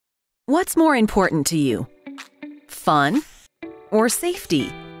What's more important to you? Fun or safety?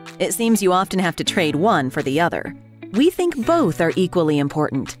 It seems you often have to trade one for the other. We think both are equally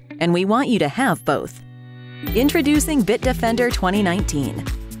important, and we want you to have both. Introducing Bitdefender 2019,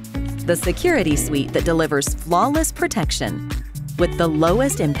 the security suite that delivers flawless protection with the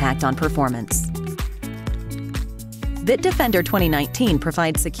lowest impact on performance. Bitdefender 2019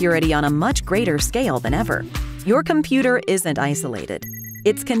 provides security on a much greater scale than ever. Your computer isn't isolated.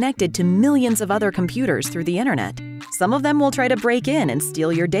 It's connected to millions of other computers through the internet. Some of them will try to break in and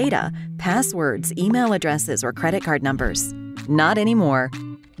steal your data, passwords, email addresses, or credit card numbers. Not anymore.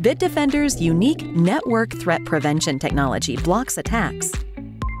 Bitdefender's unique network threat prevention technology blocks attacks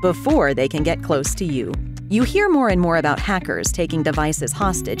before they can get close to you. You hear more and more about hackers taking devices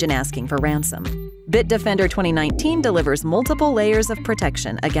hostage and asking for ransom. Bitdefender 2019 delivers multiple layers of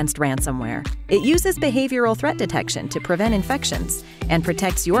protection against ransomware. It uses behavioral threat detection to prevent infections and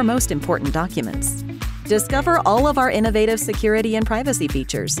protects your most important documents. Discover all of our innovative security and privacy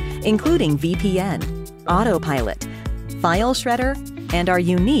features, including VPN, autopilot, file shredder, and our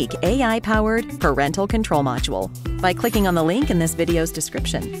unique AI-powered parental control module by clicking on the link in this video's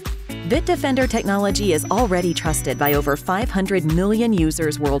description. Bitdefender technology is already trusted by over 500 million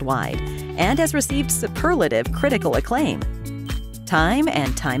users worldwide and has received superlative critical acclaim. Time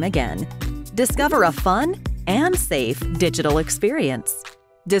and time again. Discover a fun and safe digital experience.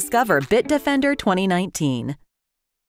 Discover Bitdefender 2019.